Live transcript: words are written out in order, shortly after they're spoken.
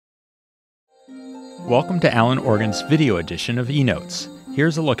Welcome to Allen Organ's video edition of eNotes.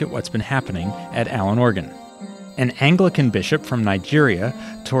 Here's a look at what's been happening at Allen Organ. An Anglican bishop from Nigeria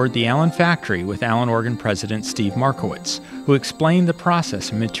toured the Allen factory with Allen Organ President Steve Markowitz, who explained the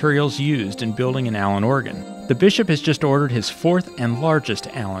process and materials used in building an Allen organ. The bishop has just ordered his fourth and largest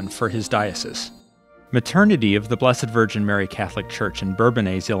Allen for his diocese. Maternity of the Blessed Virgin Mary Catholic Church in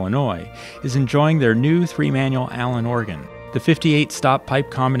Bourbonnais, Illinois, is enjoying their new 3-manual Allen organ. The 58-stop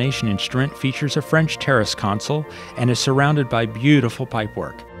pipe combination instrument features a French terrace console and is surrounded by beautiful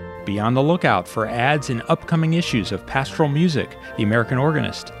pipework. Be on the lookout for ads in upcoming issues of Pastoral Music, The American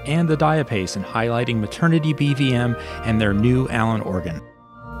Organist, and The Diapason highlighting Maternity BVM and their new Allen organ.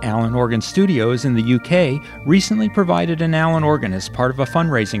 Allen Organ Studios in the UK recently provided an Allen organ as part of a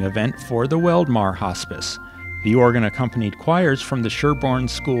fundraising event for the Weldmar Hospice. The organ accompanied choirs from the Sherborne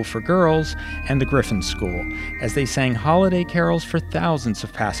School for Girls and the Griffin School as they sang holiday carols for thousands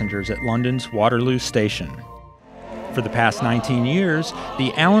of passengers at London's Waterloo Station. For the past 19 years,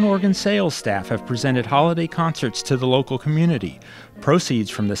 the Allen Organ sales staff have presented holiday concerts to the local community. Proceeds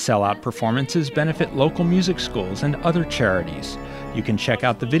from the sellout performances benefit local music schools and other charities. You can check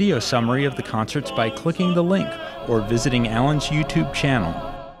out the video summary of the concerts by clicking the link or visiting Allen's YouTube channel.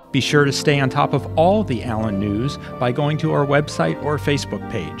 Be sure to stay on top of all the Allen news by going to our website or Facebook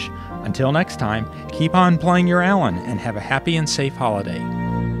page. Until next time, keep on playing your Allen and have a happy and safe holiday.